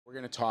We're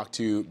going to talk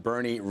to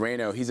Bernie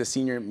Rayno. He's a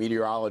senior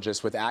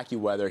meteorologist with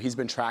AccuWeather. He's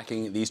been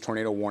tracking these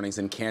tornado warnings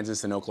in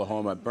Kansas and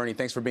Oklahoma. Bernie,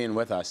 thanks for being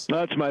with us.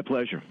 That's my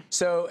pleasure.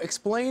 So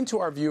explain to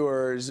our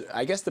viewers,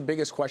 I guess the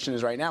biggest question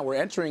is right now, we're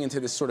entering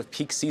into this sort of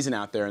peak season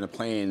out there in the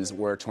plains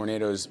where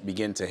tornadoes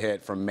begin to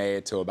hit from May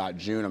until about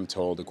June, I'm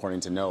told,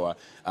 according to NOAA.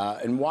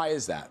 And why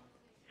is that?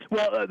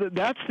 Well,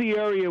 that's the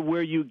area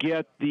where you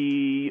get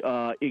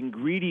the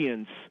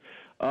ingredients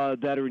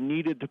that are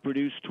needed to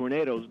produce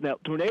tornadoes. Now,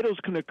 tornadoes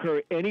can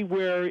occur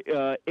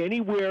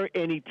anywhere,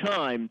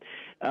 anytime,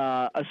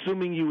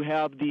 assuming you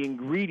have the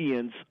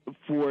ingredients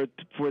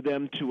for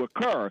them to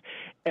occur.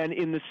 And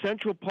in the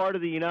central part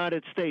of the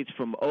United States,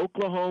 from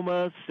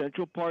Oklahoma,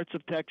 central parts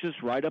of Texas,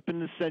 right up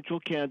into central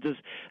Kansas,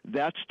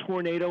 that's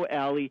Tornado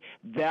Alley.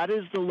 That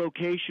is the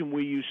location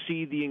where you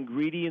see the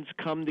ingredients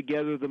come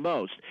together the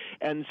most.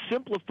 And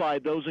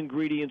simplified, those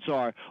ingredients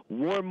are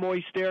warm,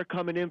 moist air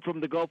coming in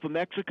from the Gulf of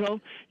Mexico.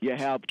 You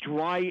have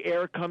dry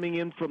air coming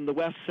in from the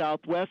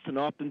west-southwest, and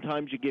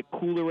oftentimes you get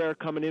cooler air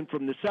coming in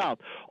from the south.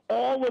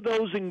 All of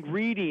those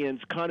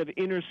ingredients kind of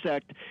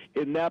intersect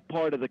in that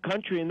part of the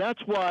country, and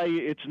that's why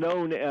it's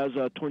known as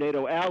a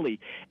Tornado Alley.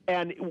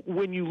 And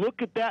when you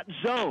look at that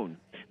zone,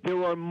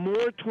 there are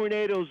more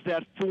tornadoes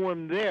that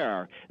form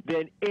there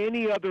than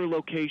any other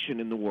location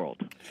in the world.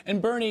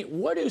 And Bernie,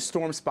 what do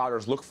storm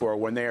spotters look for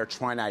when they are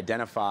trying to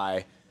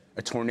identify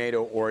a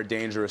tornado or a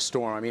dangerous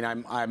storm? I mean,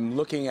 I'm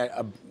looking at,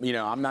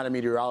 I'm not a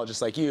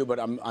meteorologist like you, but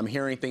I'm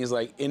hearing things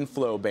like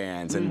inflow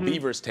bands and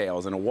beaver's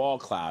tails and a wall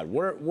cloud.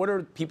 What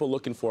are people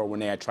looking for when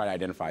they try to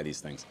identify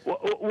these things? Well,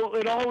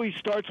 it always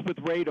starts with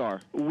radar.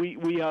 We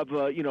have,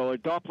 a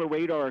Doppler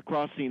radar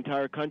across the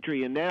entire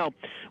country, and now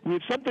we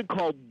have something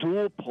called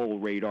dual pole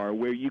radar,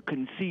 where you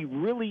can see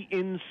really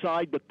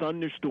inside the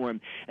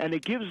thunderstorm, and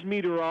it gives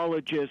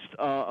meteorologists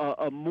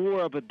a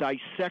more of a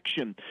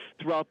dissection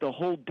throughout the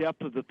whole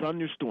depth of the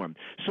thunderstorm.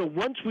 So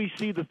once we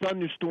see the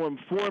thunderstorm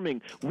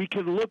forming, we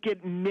can look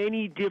at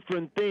many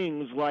different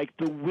things like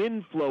the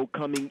wind flow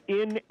coming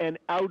in and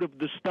out of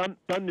the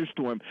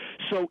thunderstorm.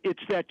 So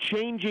it's that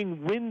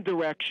changing wind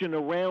direction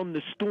around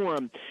the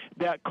storm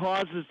that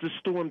causes the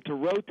storm to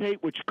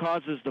rotate, which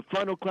causes the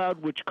frontal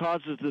cloud, which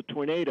causes the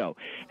tornado.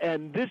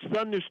 And this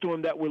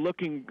thunderstorm that we're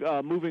looking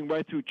moving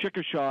right through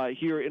Chickasha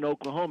here in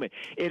Oklahoma,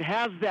 it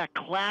has that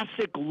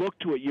classic look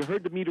to it. You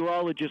heard the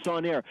meteorologist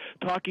on air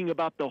talking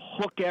about the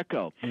hook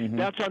echo.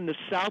 That's on the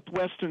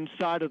southwestern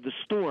side of the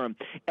storm,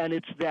 and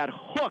it's that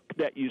hook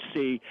that you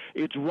see,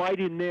 it's right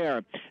in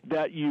there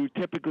that you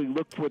typically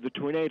look for the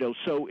tornado.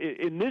 So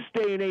in this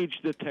day and age,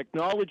 the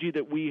technology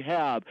that we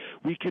have,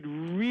 we could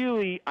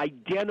really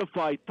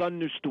identify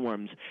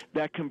thunderstorms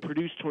that can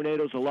produce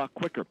tornadoes a lot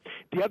quicker.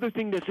 The other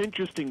thing that's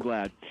interesting,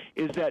 Glad,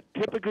 is that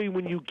typically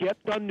when you get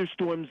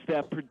thunderstorms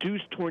that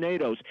produce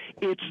tornadoes,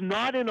 it's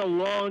not in a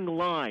long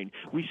line.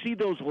 We see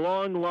those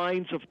long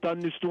lines of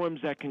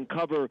thunderstorms that can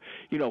cover,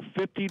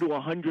 50 to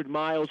 100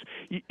 miles.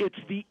 It's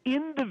the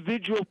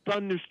individual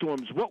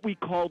thunderstorms, what we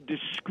call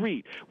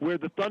discrete, where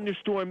the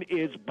thunderstorm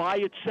is by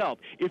itself.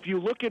 If you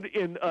look at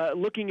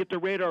looking at the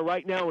radar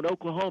right now in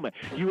Oklahoma,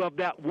 you have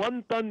that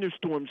one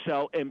thunderstorm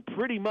cell, and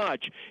pretty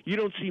much you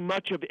don't see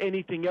much of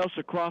anything else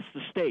across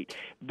the state.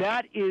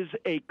 That is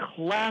a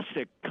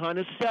classic kind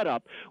of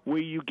setup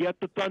where you get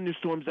the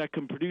thunderstorms that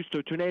can produce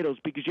the tornadoes,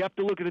 because you have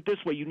to look at it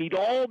this way. You need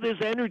all this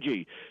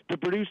energy to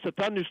produce the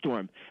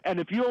thunderstorm, and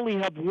if you only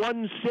have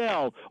one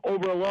cell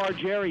over a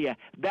large area,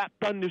 that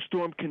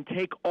thunderstorm can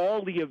take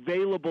all the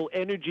available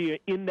energy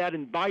in that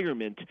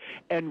environment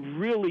and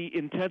really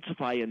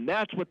intensify, and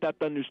that's what that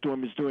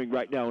thunderstorm is doing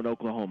right now in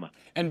Oklahoma.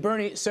 And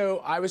Bernie, so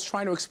I was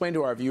trying to explain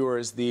to our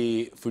viewers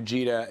the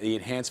Fujita, the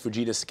enhanced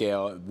Fujita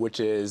scale, which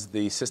is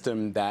the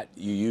system that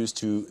you use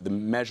to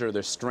measure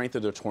the strength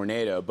of the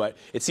tornado, but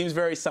it seems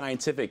very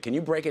scientific. Can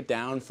you break it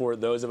down for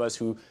those of us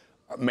who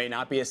may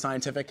not be as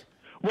scientific?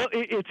 Well,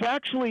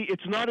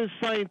 it's not as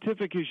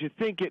scientific as you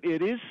think.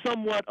 It is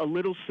somewhat a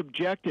little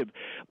subjective,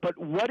 but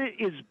what it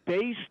is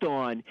based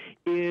on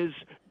is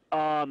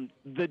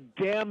the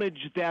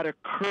damage that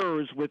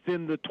occurs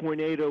within the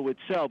tornado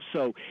itself.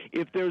 So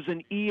if there's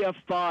an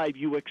EF5,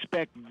 you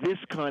expect this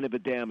kind of a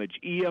damage.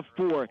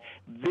 EF4,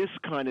 this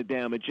kind of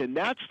damage. And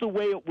that's the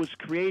way it was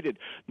created.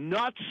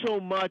 Not so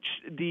much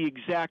the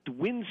exact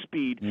wind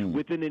speed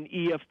within an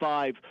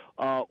EF5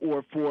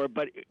 or 4,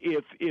 but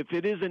if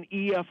it is an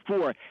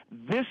EF4,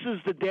 this is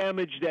the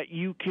damage that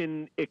you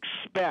can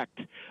expect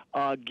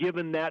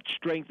given that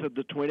strength of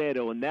the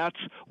tornado. And that's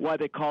why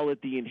they call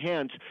it the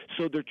enhanced.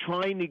 So they're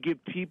trying to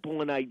give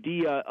people an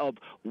idea of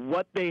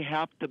what they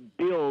have to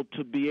build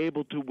to be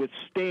able to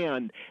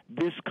withstand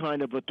this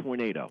kind of a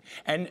tornado.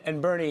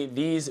 And Bernie,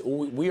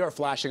 we are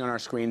flashing on our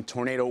screen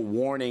tornado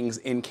warnings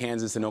in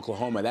Kansas and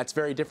Oklahoma. That's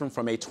very different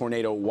from a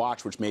tornado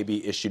watch, which may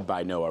be issued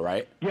by NOAA,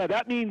 right? Yeah,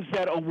 that means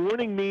that a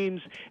warning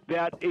means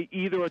that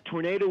either a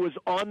tornado is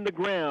on the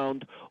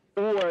ground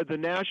or the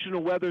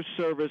National Weather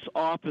Service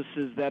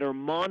offices that are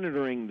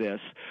monitoring this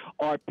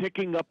are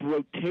picking up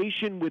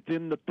rotation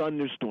within the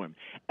thunderstorm.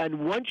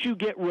 And once you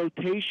get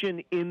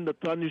rotation in the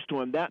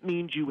thunderstorm, that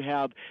means you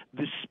have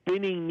the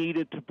spinning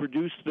needed to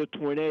produce the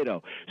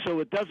tornado. So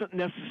it doesn't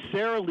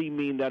necessarily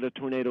mean that a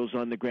tornado is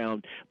on the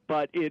ground,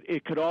 but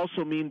it could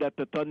also mean that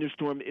the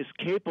thunderstorm is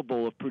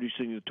capable of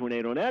producing the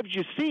tornado. And as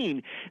you've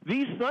seen,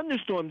 these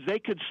thunderstorms, they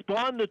could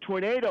spawn the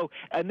tornado,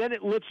 and then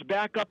it lifts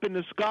back up in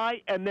the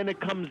sky, and then it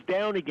comes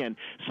down again.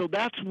 So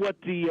that's what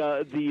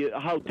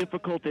how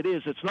difficult it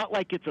is. It's not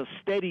like it's a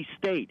steady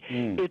state.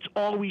 It's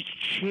always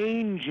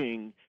changing